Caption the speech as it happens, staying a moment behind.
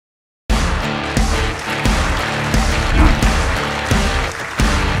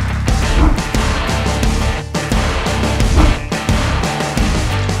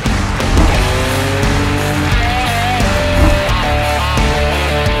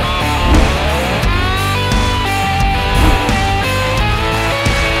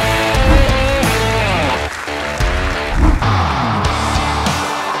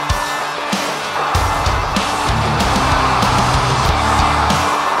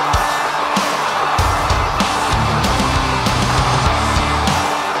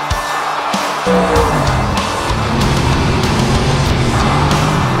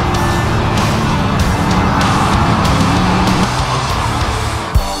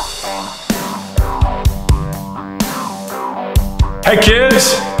Hey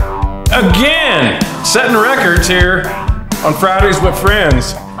kids, again, setting records here on Fridays with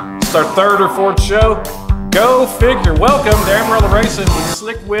Friends. It's our third or fourth show. Go figure. Welcome to Amarillo Racing with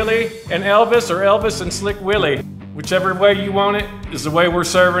Slick Willy and Elvis, or Elvis and Slick Willy. Whichever way you want it is the way we're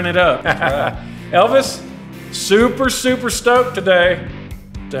serving it up. Right. Elvis, super stoked today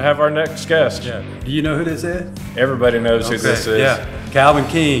to have our next guest. Yeah. Do you know who this is? Everybody knows who this is. Yeah, KALVIN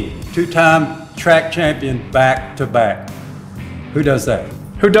KING, two-time track champion back-to-back. Who does that?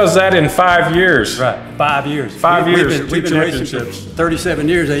 Who does that in 5 years? Right, 5 years. 5 years, we've been racing for 37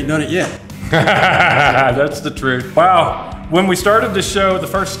 years, ain't done it yet. That's the truth. Wow, when we started the show, the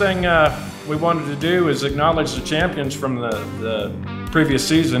first thing we wanted to do is acknowledge the champions from the previous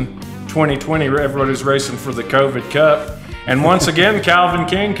season, 2020. Everybody's racing for the COVID Cup. And once again, KALVIN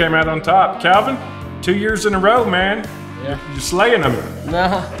King came out on top. KALVIN, 2 years in a row, man. Yeah. You're slaying them.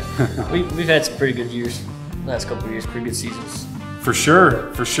 No, we've had some pretty good years. Last couple of years, pretty good seasons. For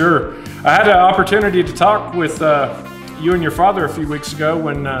sure, for sure. I had an opportunity to talk with you and your father a few weeks ago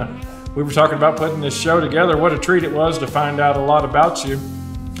when we were talking about putting this show together. What a treat it was to find out a lot about you.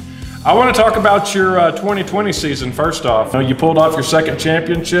 I want to talk about your 2020 season first off. You pulled off your second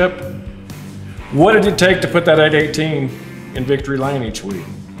championship. What did it take to put that 818 in victory lane each week?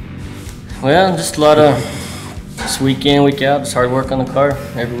 Well, just a lot of just week in, week out, just hard work on the car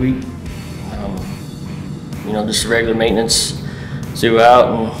every week. You know, just regular maintenance throughout,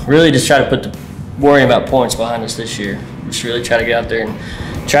 and really just try to put the worrying about points behind us this year. Just really try to get out there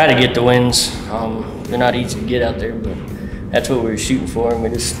and try to get the wins. They're not easy to get out there, but that's what we were shooting for, and we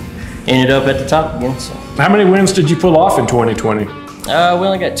just ended up at the top again. So. How many wins did you pull off in 2020? We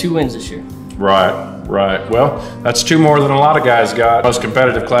only got 2 wins this year. Right. Well, that's 2 more than a lot of guys got. Most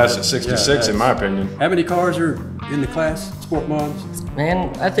competitive class at 66, in my opinion. How many cars are in the class, sport mods?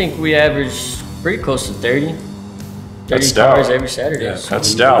 Man, I think we average pretty close to 30 That's cars stout. every Saturday. Yeah, that's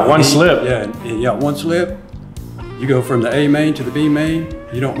stout. One slip. Yeah, one slip. You go from the A main to the B main.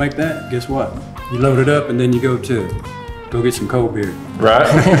 You don't make that, guess what? You load it up and then you go get some cold beer. Right.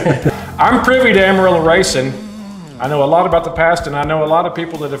 I'm privy to Amarillo Racing. I know a lot about the past, and I know a lot of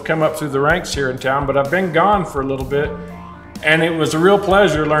people that have come up through the ranks here in town, but I've been gone for a little bit, and it was a real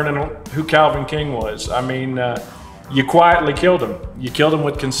pleasure learning who KALVIN King was. I mean, you quietly killed him. You killed him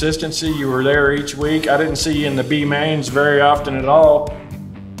with consistency. You were there each week. I didn't see you in the B mains very often at all.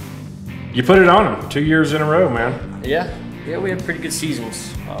 You put it on him 2 years in a row, man. Yeah, we had pretty good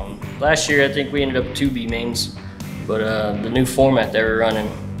seasons. Last year, I think we ended up 2 B mains, but the new format they were running,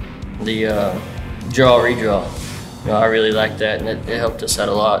 the draw-redraw, you know, I really liked that, and it helped us out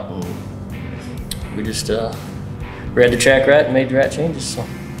a lot. And we just read the track right and made the right changes. So.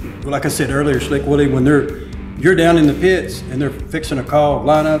 Well, like I said earlier, Slick Willy, when you're down in the pits and they're fixing to call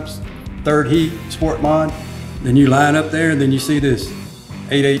lineups, third heat, sport mod, then you line up there and then you see this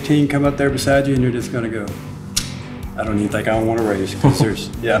 818 come up there beside you and you're just gonna go, I don't even think I want to race, because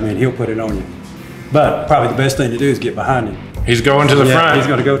I mean, he'll put it on you. But probably the best thing to do is get behind him. He's going to the front. He's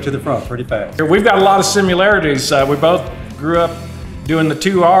gonna go to the front pretty fast. We've got a lot of similarities. We both grew up doing the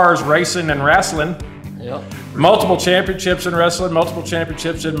 2 R's, racing and wrestling. Yep. Multiple championships in wrestling, multiple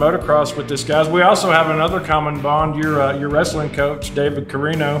championships in motocross with this guys. We also have another common bond. Your wrestling coach, David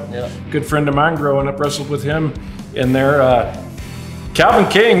Carino, good friend of mine growing up, wrestled with him in there.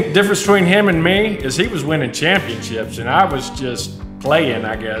 KALVIN King, difference between him and me is he was winning championships and I was just playing,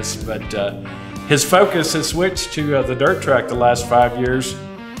 I guess. But his focus has switched to the dirt track the last 5 years.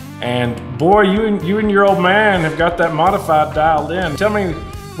 And boy, you and your old man have got that modified dialed in. Tell me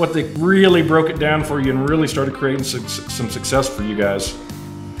what they really broke it down for you and really started creating some success for you guys.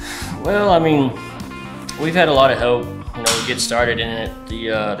 Well, I mean, we've had a lot of help. You know, we get started in it.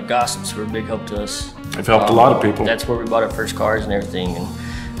 The gossips were a big help to us. They've helped a lot of people. That's where we bought our first cars and everything. And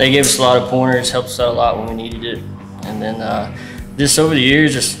they gave us a lot of pointers, helped us out a lot when we needed it. And then just over the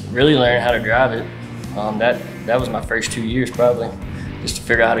years, just really learning how to drive it. That was my first 2 years probably, just to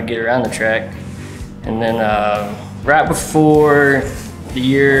figure out how to get around the track. And then right before the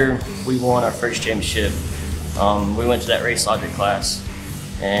year we won our first championship, we went to that race logic class.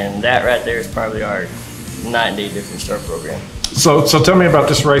 And that right there is probably our night and day difference to our program. So tell me about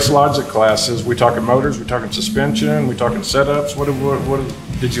this race logic class. Is we talking motors, we talking suspension, we talking setups? What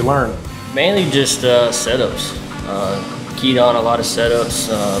did you learn? Mainly just setups. Keyed on a lot of setups,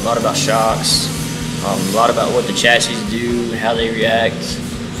 a lot about shocks, a lot about what the chassis do, how they react,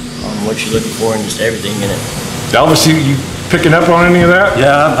 what you're looking for, and just everything in it. Elvis, you picking up on any of that?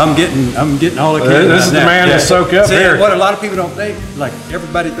 Yeah, I'm getting all the kids. This is the man to soak up here. What a lot of people don't think, like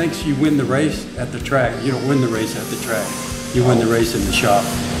everybody thinks you win the race at the track. You don't win the race at the track. You win the race in the shop.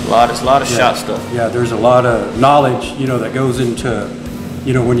 A lot of shot stuff. Yeah, there's a lot of knowledge, you know, that goes into,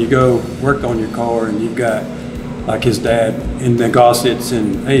 you know, when you go work on your car and you've got like his dad in the gossets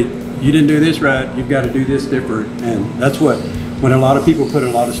and, hey, you didn't do this right, you've got to do this different. And that's what, when a lot of people put a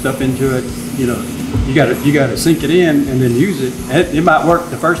lot of stuff into it, you know, you got to sink it in and then use it. It might work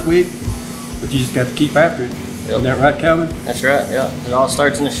the first week, but you just got to keep after it. Yep. Isn't that right, Calvin? That's right, yeah. It all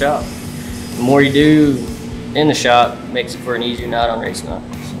starts in the shop. The more you do in the shop makes it for an easier night on race night.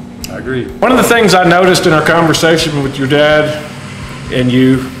 I agree. One of the things I noticed in our conversation with your dad and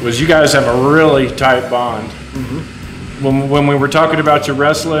you was you guys have a really tight bond. Mm-hmm. When we were talking about your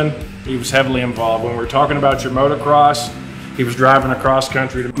wrestling, he was heavily involved. When we were talking about your motocross, he was driving across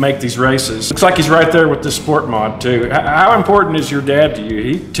country to make these races. Looks like he's right there with the sport mod too. How important is your dad to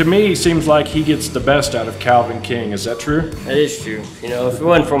you? To me, he seems like he gets the best out of KALVIN King. Is that true? That is true. You know, if it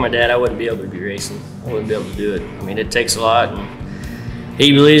wasn't for my dad, I wouldn't be able to be racing. I wouldn't be able to do it. I mean, it takes a lot. And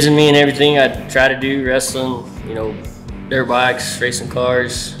he believes in me and everything I try to do, wrestling, you know, dirt bikes, racing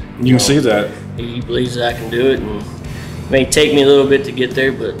cars. You can see that. He believes that I can do it, and it may take me a little bit to get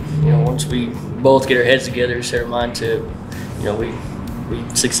there, but, you know, once we both get our heads together, set our mind to it, you know,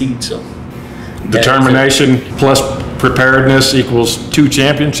 we succeed, so. Determination plus preparedness equals 2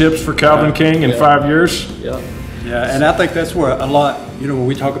 championships for KALVIN King in 5 years. Yeah. Yeah, and I think that's where a lot, you know, when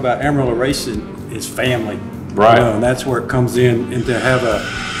we talk about Amarillo racing, is family. Right. You know, and that's where it comes in, and to have a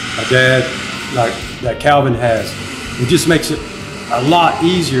dad like that Calvin has, it just makes it a lot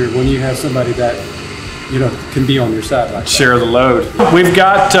easier when you have somebody that, you know, can be on your side like that. Share the load. We've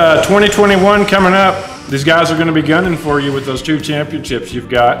got 2021 coming up. These guys are going to be gunning for you with those 2 championships you've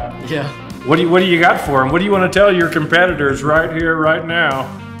got. Yeah. What do you got for them? What do you want to tell your competitors right here, right now?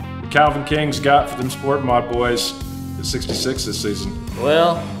 KALVIN King's got for them sport mod boys at 66 this season.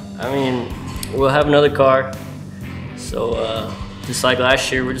 Well, I mean, we'll have another car. So just like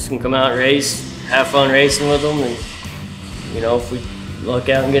last year, we're just gonna come out and race, have fun racing with them, and you know, if we luck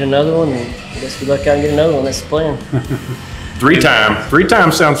out and get another one, then I guess we luck out and get another one. That's the plan. 3 time. 3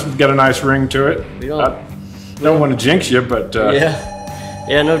 times sounds got a nice ring to it. We don't want to jinx you, but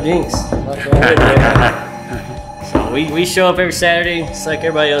yeah, no jinx. So we show up every Saturday, just like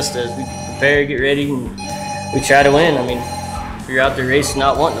everybody else does. We prepare, get ready, and we try to win. I mean, if you're out there racing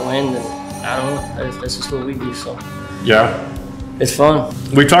not wanting to win, then I don't know. That's just what we do. So yeah, it's fun.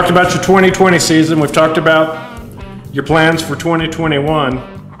 We talked about your 2020 season. We've talked about your plans for 2021.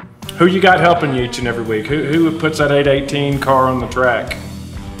 Who you got helping you each and every week? Who puts that 818 car on the track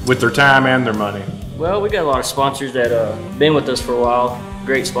with their time and their money? Well, we got a lot of sponsors that been with us for a while.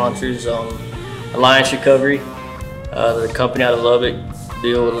 Great sponsors. Alliance Recovery, the company out of Lubbock,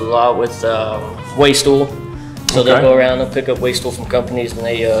 deal with a lot with waste oil. So they'll go around and pick up waste oil from companies, and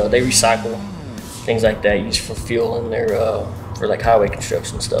they recycle things like that, used for fuel in their for like highway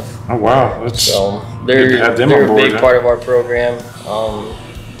construction stuff. Oh wow, that's so they're a big part of our program.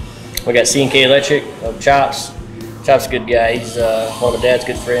 We got C&K Electric, Chops. Chops a good guy. He's one of my dad's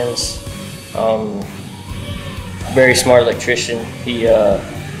good friends. Very smart electrician. He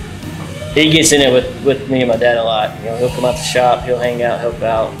gets in it with me and my dad a lot. You know, he'll come out the shop, he'll hang out, help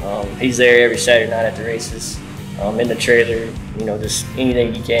out. He's there every Saturday night at the races, in the trailer. You know, just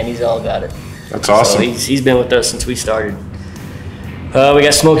anything he can. He's all about it. That's awesome. So he's been with us since we started. We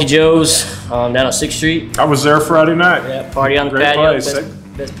got Smokey Joe's down on 6th Street. I was there Friday night. Yeah, party on the Great patio. Place.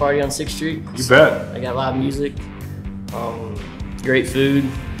 Best party on 6th Street. You bet. I got live music, great food.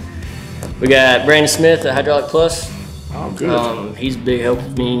 We got Brandon Smith at Hydraulic Plus. Oh, good. He's a big help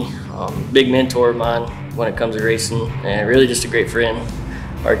with me, big mentor of mine when it comes to racing, and really just a great friend.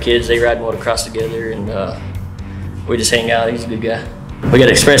 Our kids, they ride motocross together, and we just hang out. He's a good guy. We got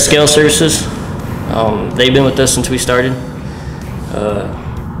Express Scale Services. They've been with us since we started.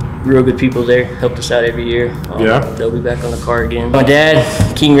 Real good people there, helped us out every year. They'll be back on the car again. My dad,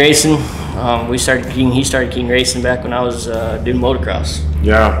 King Racing. He started King Racing back when I was doing motocross.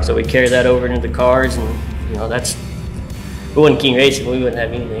 Yeah. So we carried that over into the cars, and you know, if it wasn't King Racing, we wouldn't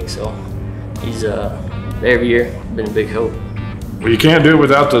have anything. So he's there every year, been a big help. Well, you can't do it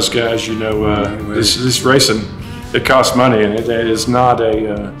without those guys. You know, this racing, it costs money, and it is not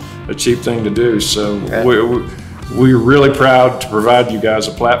a cheap thing to do. So we're really proud to provide you guys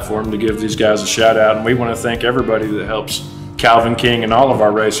a platform to give these guys a shout out, and we want to thank everybody that helps KALVIN King and all of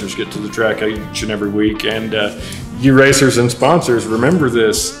our racers get to the track each and every week. And you racers and sponsors, remember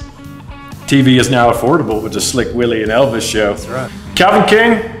this. TV is now affordable with the Slick Willy and Elvis show. That's right. KALVIN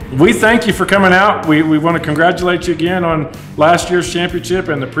King, we thank you for coming out. We want to congratulate you again on last year's championship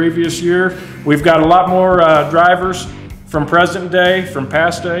and the previous year. We've got a lot more drivers from present day, from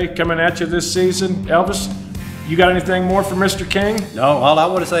past day, coming at you this season. Elvis, You got anything more for Mr. King? No, all I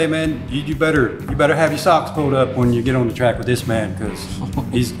want to say, man, you better have your socks pulled up when you get on the track with this man, because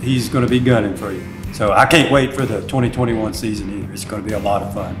he's going to be gunning for you. So I can't wait for the 2021 season either. It's going to be a lot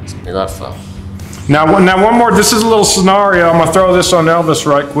of fun. It's going to be a lot of fun. Now one more. This is a little scenario. I'm gonna throw this on Elvis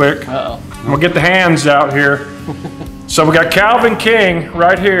right quick. Uh-oh. I'm gonna get the hands out here. So we got KALVIN King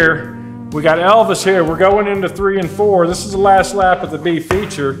right here. We got Elvis here. We're going into 3 and 4. This is the last lap of the B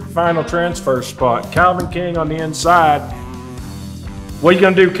feature, final transfer spot. KALVIN King on the inside. What are you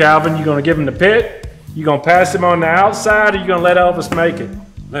gonna do, KALVIN? You gonna give him the pit? You gonna pass him on the outside, or you gonna let Elvis make it?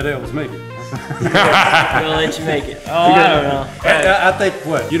 Let Elvis make it. I'm gonna let you make it. Oh, I don't know. I think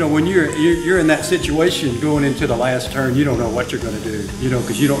when you're in that situation going into the last turn, you don't know what you're going to do,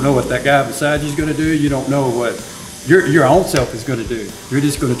 because you don't know what that guy beside you is going to do. You don't know what your own self is going to do. You're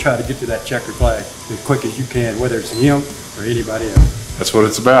just going to try to get to that checkered flag as quick as you can, whether it's him or anybody else. That's what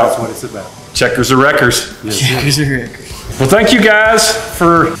it's about. That's what it's about. Checkers or wreckers. Yes, Checkers or wreckers. Well, thank you guys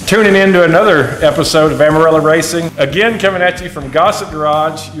for tuning in to another episode of Amarillo Racing. Again, coming at you from Gossett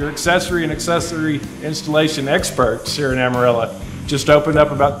Garage, your accessory and accessory installation experts here in Amarillo. Just opened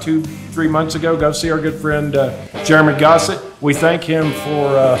up about 2-3 months ago. Go see our good friend Jeremy Gossett. We thank him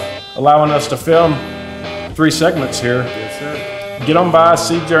for allowing us to film 3 segments here. Yes, sir. Get on by,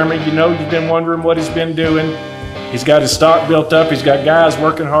 see Jeremy. You know you've been wondering what he's been doing. He's got his stock built up. He's got guys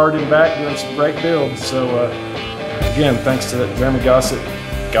working hard in back doing some great builds. So again, thanks to Jeremy Gossett,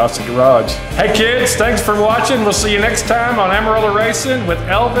 Gossett Garage. Hey kids, thanks for watching. We'll see you next time on Amarillo Racing with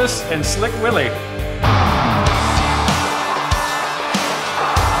Elvis and Slick Willy.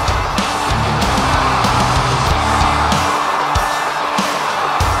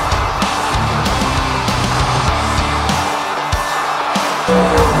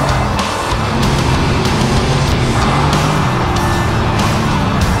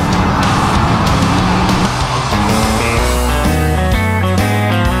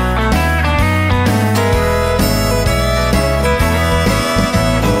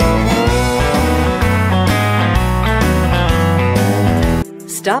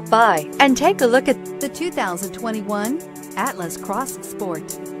 Stop by and take a look at the 2021 Atlas Cross Sport.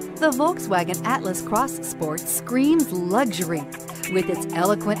 The Volkswagen Atlas Cross Sport screams luxury. With its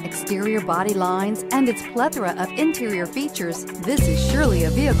eloquent exterior body lines and its plethora of interior features, this is surely a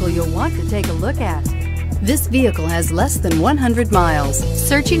vehicle you'll want to take a look at. This vehicle has less than 100 miles.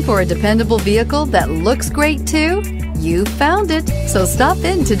 Searching for a dependable vehicle that looks great too? You found it, so stop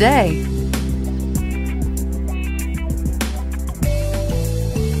in today.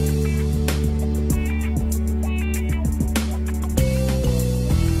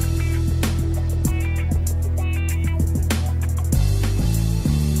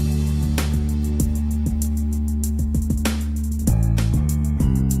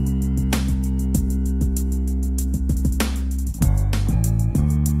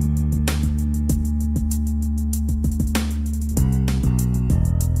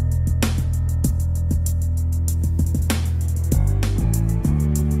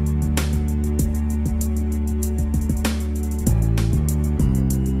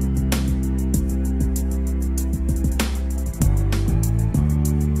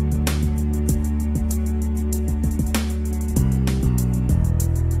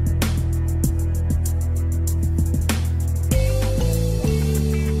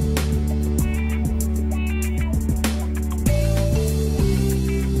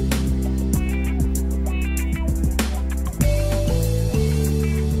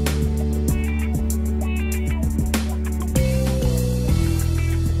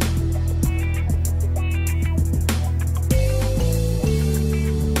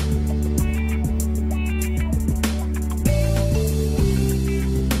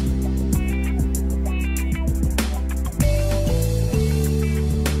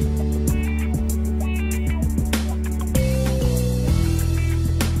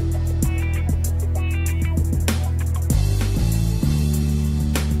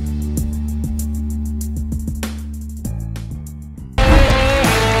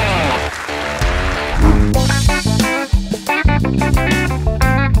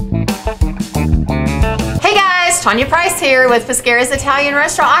 Tanya Price here with Pescara's Italian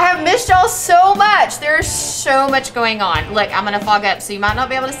Restaurant. I have missed y'all so much. There's so much going on. Look, I'm gonna fog up, so you might not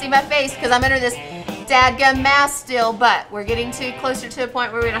be able to see my face because I'm under this dadgum mask still, but we're getting closer to a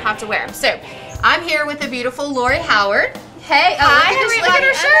point where we don't have to wear them. So, I'm here with the beautiful Lori Howard. Hey, hi everybody! Look at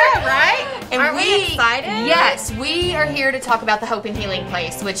her shirt, right? And Aren't we excited? Yes, we are here to talk about the Hope and Healing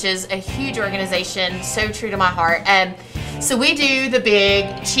Place, which is a huge organization, so true to my heart. So we do the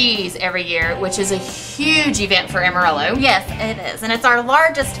Big Cheese every year, which is a huge event for Amarillo. Yes, it is. And it's our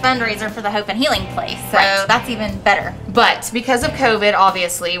largest fundraiser for the Hope and Healing Place. So that's even better. But because of COVID,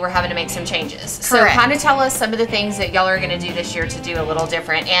 obviously, we're having to make some changes. So kind of tell us some of the things that y'all are going to do this year to do a little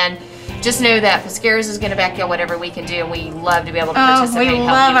different. And just know that Pesqueras is going to back y'all whatever we can do, and we love to be able to participate. We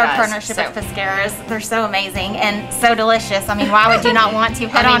love our partnership with Pesqueras. They're so amazing and so delicious. I mean, why would you not want to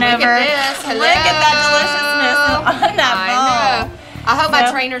head on over? Look at that deliciousness on that bowl. I hope my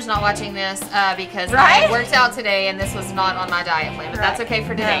trainer's not watching this because I worked out today and this was not on my diet plan, but that's okay for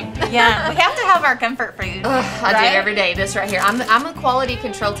today. Yeah, we have to have our comfort food. I do every day. This right here. I'm a quality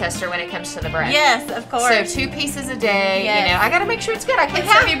control tester when it comes to the bread. Yes, of course. So 2 pieces a day. You know, I got to make sure it's good. I can't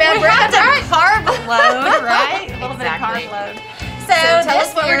serve you bad bread. We have to carb load, right? A little bit of carb load. So tell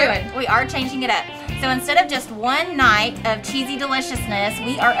us what we're doing. We are changing it up. So instead of just one night of cheesy deliciousness,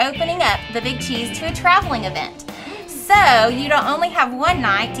 we are opening up the Big Cheese to a traveling event. So you don't only have one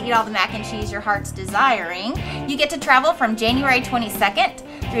night to eat all the mac and cheese your heart's desiring. You get to travel from January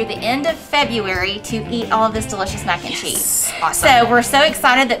 22nd through the end of February to eat all of this delicious mac and cheese. Awesome. So we're so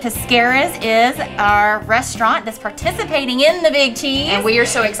excited that Pesqueras is our restaurant that's participating in the Big Cheese. And we are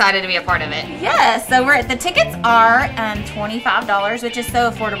so excited to be a part of it. Yes, so the tickets are $25, which is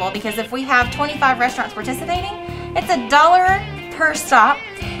so affordable because if we have 25 restaurants participating, it's $1 per stop.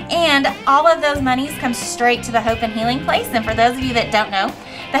 And all of those monies come straight to the Hope and Healing Place. And for those of you that don't know,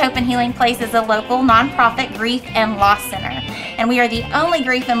 the Hope and Healing Place is a local nonprofit grief and loss center. And we are the only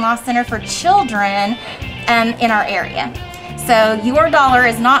grief and loss center for children in our area. So your dollar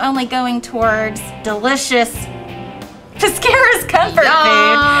is not only going towards delicious Pesqueras comfort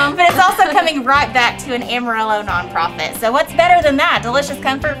food, but it's also coming right back to an Amarillo nonprofit. So what's better than that? Delicious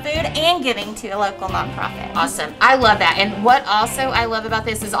comfort food and giving to a local nonprofit. Awesome. I love that. And what also I love about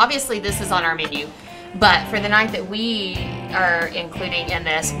this is obviously this is on our menu, but for the night that we are including in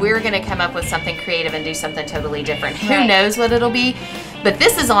this, we're going to come up with something creative and do something totally different. Who knows what it'll be? But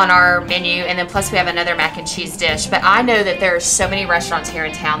this is on our menu, and then plus we have another mac and cheese dish. But I know that there are so many restaurants here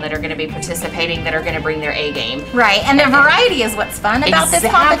in town that are going to be participating, that are going to bring their A game. Right, and the variety is what's fun about this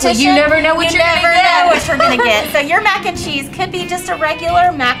competition. You never know what you're going to get. So your mac and cheese could be just a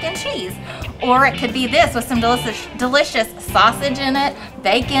regular mac and cheese. Or it could be this with some delicious sausage in it,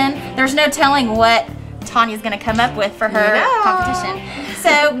 bacon. There's no telling what Tanya's going to come up with for her competition.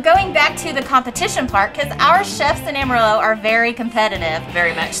 So going back to the competition part, because our chefs in Amarillo are very competitive.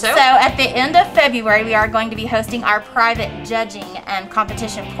 Very much so. So at the end of February, we are going to be hosting our private judging and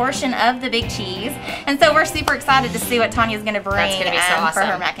competition portion of the Big Cheese. And so we're super excited to see what Tanya's going to bring That's gonna be so awesome. for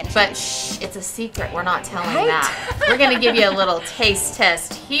her mac and cheese. But shh, it's a secret. We're not telling that. We're going to give you a little taste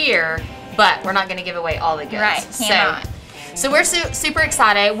test here, but we're not going to give away all the goods. Right, cannot. So we're super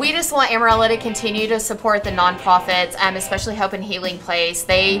excited. We just want Amarillo to continue to support the nonprofits, especially Hope and Healing Place.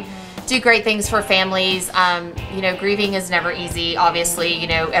 They do great things for families. You know, grieving is never easy. Obviously, you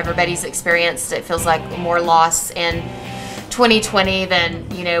know, everybody's experienced, it feels like, more loss in 2020 than,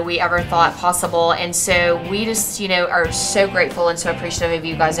 you know, we ever thought possible. And so we just, you know, are so grateful and so appreciative of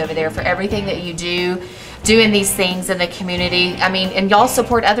you guys over there for everything that you do. Doing these things in the community. I mean, and y'all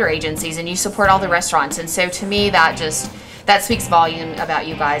support other agencies and you support all the restaurants. And so to me, that speaks volume about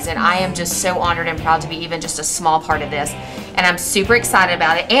you guys. And I am just so honored and proud to be even just a small part of this. And I'm super excited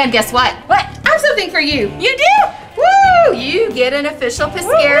about it. And guess what? What? I have something for you. You do? Woo! You get an official Pesqueras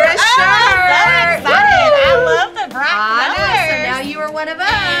shirt. I'm so excited. I love the bright colors. I know. So now you are one of us.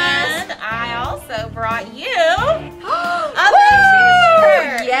 And I also brought you a Big Cheese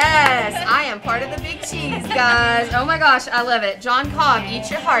shirt. Yes, I am part of the Big Cheese, guys. Oh my gosh, I love it. John Cobb, eat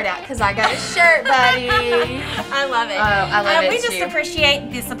your heart out because I got a shirt, buddy. I love it. Oh, I love it We just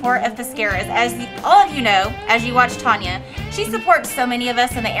appreciate the support of Pesqueras. As all of you know, as you watch Tanya, she supports so many of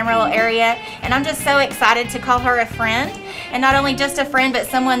us in the Amarillo area, and I'm just so excited to call her a friend. And not only just a friend, but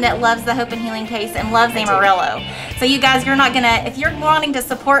someone that loves the Hope and Healing Place and loves Amarillo. So you guys, you're not gonna, if you're wanting to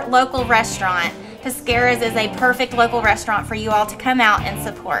support local restaurant, Pesqueras is a perfect local restaurant for you all to come out and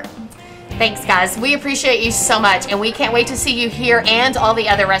support. Thanks, guys. We appreciate you so much, and we can't wait to see you here and all the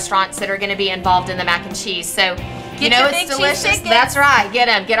other restaurants that are going to be involved in the mac and cheese. So, you know it's delicious. That's right. Get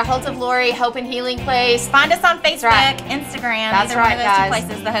them. Get a hold of Lori, Hope and Healing Place. Find us on Facebook, Instagram. That's either right, one of those two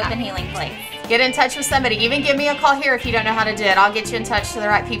places, the Hope and Healing Place. Get in touch with somebody. Even give me a call here if you don't know how to do it. I'll get you in touch to the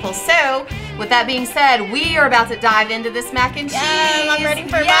right people. So, with that being said, we are about to dive into this mac and cheese. I'm ready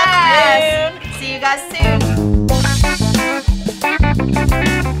for my food. See you guys soon.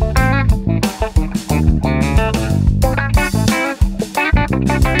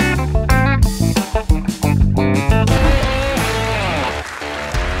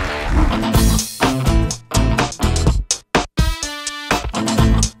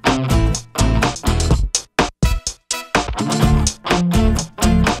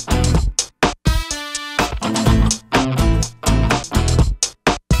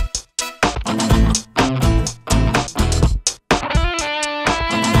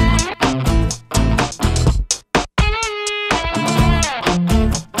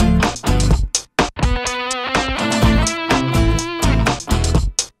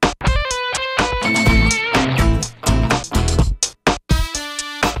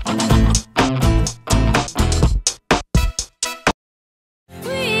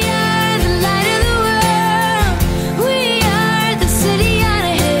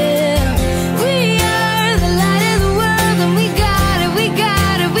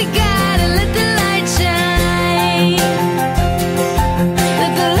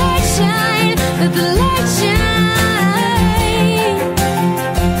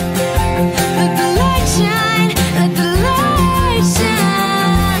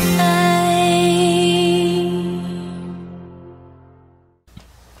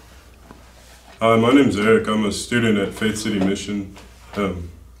 Hi, my name's Eric. I'm a student at Faith City Mission.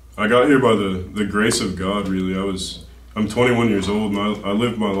 I got here by the grace of God, really. I'm 21 years old, and I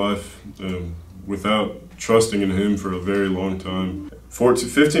lived my life without trusting in Him for a very long time.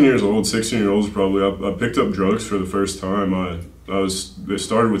 15 years old, 16-year-olds probably, I picked up drugs for the first time. It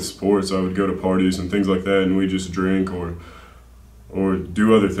started with sports. I would go to parties and things like that, and we just drink or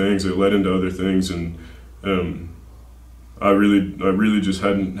do other things. It led into other things, and I really just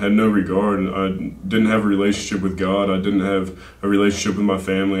had no regard. I didn't have a relationship with God. I didn't have a relationship with my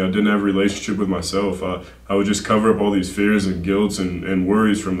family. I didn't have a relationship with myself. I would just cover up all these fears and guilts and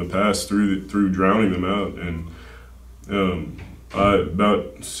worries from the past through drowning them out. And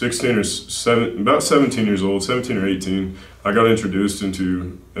about 17 years old, 17 or 18, I got introduced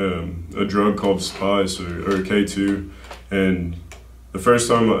into a drug called Spice or K2, and the first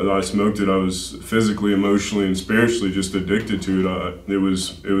time I smoked it, I was physically, emotionally, and spiritually just addicted to it. It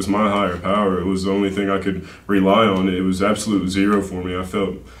was my higher power. It was the only thing I could rely on. It was absolute zero for me. I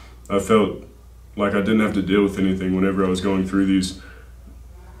felt like I didn't have to deal with anything whenever I was going through these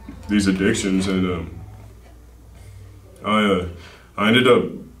addictions. And I ended up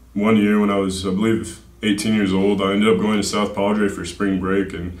one year when I was, I believe, 18 years old. I ended up going to South Padre for spring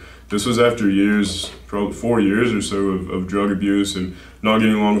break, and this was after years, probably 4 years or so of drug abuse and not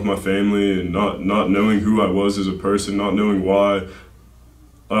getting along with my family and not knowing who I was as a person, not knowing why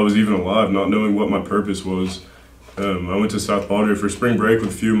I was even alive, not knowing what my purpose was. I went to South Padre for spring break with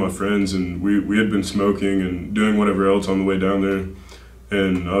a few of my friends, and we had been smoking and doing whatever else on the way down there.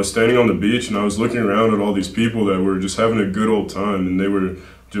 And I was standing on the beach, and I was looking around at all these people that were just having a good old time, and they were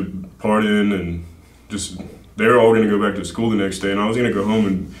just partying and they were all going to go back to school the next day, and I was going to go home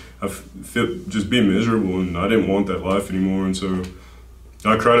and just be miserable, and I didn't want that life anymore. And so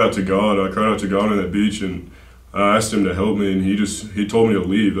I cried out to God. I cried out to God on that beach, and I asked Him to help me, and He told me to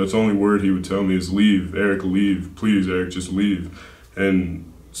leave. That's the only word He would tell me is leave, Eric, leave. Please, Eric, just leave.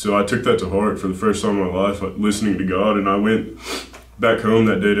 And so I took that to heart for the first time in my life, listening to God, and I went back home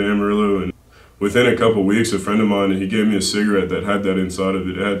that day to Amarillo, and within a couple of weeks, a friend of mine, he gave me a cigarette that had that inside of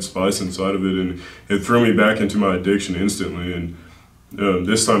it. It had spice inside of it, and it threw me back into my addiction instantly. And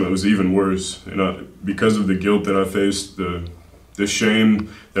this time it was even worse. And because of the guilt that I faced, the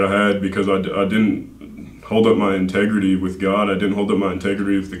shame that I had, because I didn't hold up my integrity with God, I didn't hold up my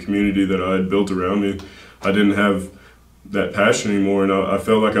integrity with the community that I had built around me. I didn't have that passion anymore, and I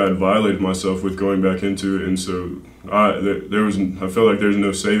felt like I had violated myself with going back into it. And so I felt like there's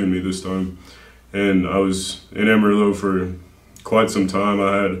no saving me this time. And I was in Amarillo for quite some time.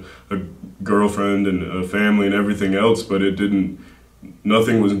 I had a girlfriend and a family and everything else, but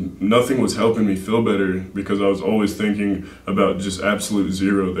nothing was helping me feel better, because I was always thinking about just absolute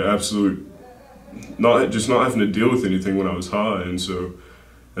zero, the absolute, not having to deal with anything when I was high. And so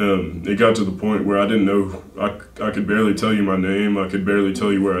it got to the point where I didn't know, I could barely tell you my name, I could barely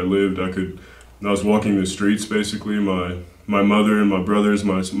tell you where I lived. I was walking the streets basically. My mother and my brothers,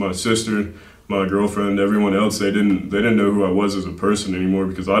 my sister, my girlfriend, everyone else, they didn't know who I was as a person anymore,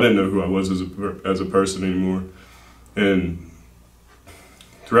 because I didn't know who I was as a person anymore. And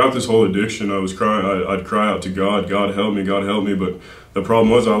throughout this whole addiction, I'd cry out to God, God help me, but the problem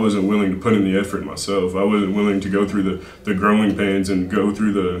was I wasn't willing to put in the effort myself. I wasn't willing to go through the growing pains and go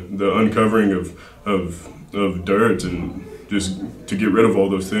through the uncovering of dirt, and just to get rid of all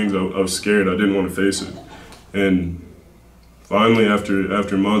those things. I was scared. I didn't want to face it. And finally,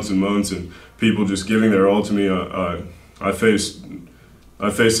 after months and months and people just giving their all to me, I faced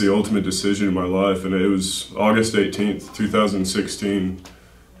the ultimate decision in my life, and it was August 18th, 2016,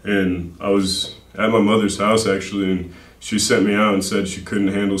 and I was at my mother's house actually, and she sent me out and said she couldn't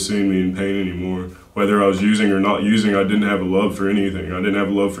handle seeing me in pain anymore. Whether I was using or not using, I didn't have a love for anything. I didn't have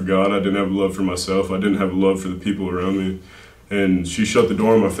a love for God. I didn't have a love for myself. I didn't have a love for the people around me. And she shut the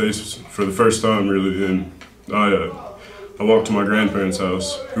door in my face for the first time, really, and I walked to my grandparents'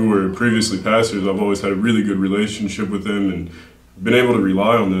 house, who were previously pastors. I've always had a really good relationship with them and been able to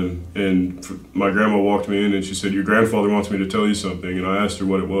rely on them. And my grandma walked me in and she said, "Your grandfather wants me to tell you something." And I asked her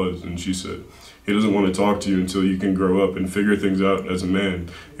what it was, and she said, "He doesn't want to talk to you until you can grow up and figure things out as a man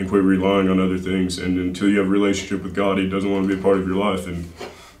and quit relying on other things. And until you have a relationship with God, He doesn't want to be a part of your life." And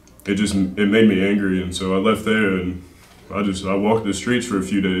it made me angry. And so I left there, and I walked the streets for a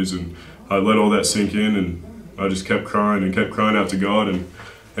few days, and I let all that sink in, and I just kept crying out to God,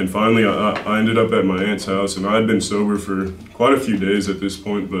 and finally I ended up at my aunt's house, and I had been sober for quite a few days at this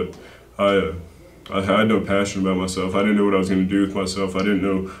point, but I had no passion about myself. I didn't know what I was going to do with myself. I didn't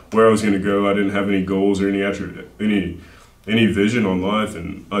know where I was going to go. I didn't have any goals or any vision on life.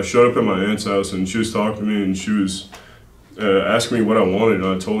 And I showed up at my aunt's house, and she was talking to me, and she was asked me what I wanted, and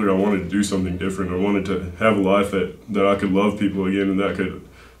I told her I wanted to do something different. I wanted to have a life that I could love people again, and that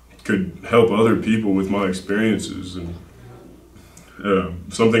could help other people with my experiences. And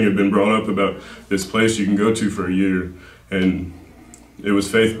something had been brought up about this place you can go to for a year, and it was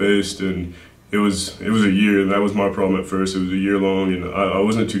faith-based, and it was a year, and that was my problem at first. It was a year long, and I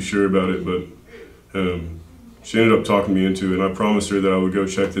wasn't too sure about it, but she ended up talking me into it, and I promised her that I would go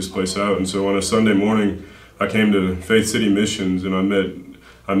check this place out. And so on a Sunday morning, I came to Faith City Missions, and I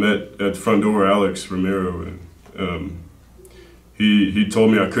met at the front door Alex Romero, and he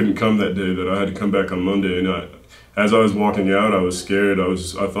told me I couldn't come that day, that I had to come back on Monday. And as I was walking out, I was scared. I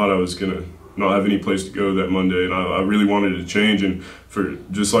thought I was gonna not have any place to go that Monday, and I really wanted to change. And for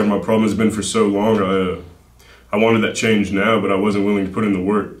just like my problem has been for so long, I wanted that change now, but I wasn't willing to put in the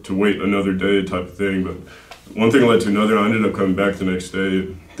work to wait another day type of thing. But one thing led to another. I ended up coming back the next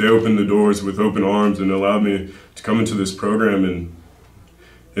day. They opened the doors with open arms and allowed me to come into this program, and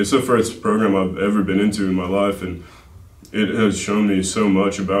it's the first program I've ever been into in my life, and it has shown me so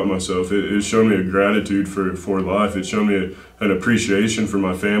much about myself. It's shown me a gratitude for life. It's shown me an appreciation for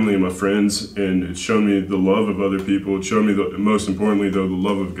my family and my friends, and it's shown me the love of other people. It's shown me, most importantly though, the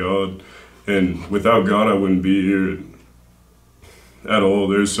love of God. And without God, I wouldn't be here at all.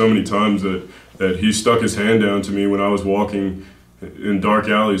 There's so many times that he stuck his hand down to me when I was walking in dark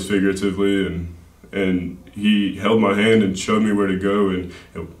alleys, figuratively, and he held my hand and showed me where to go, and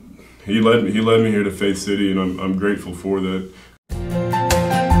he led me here to Faith City, and I'm grateful for that.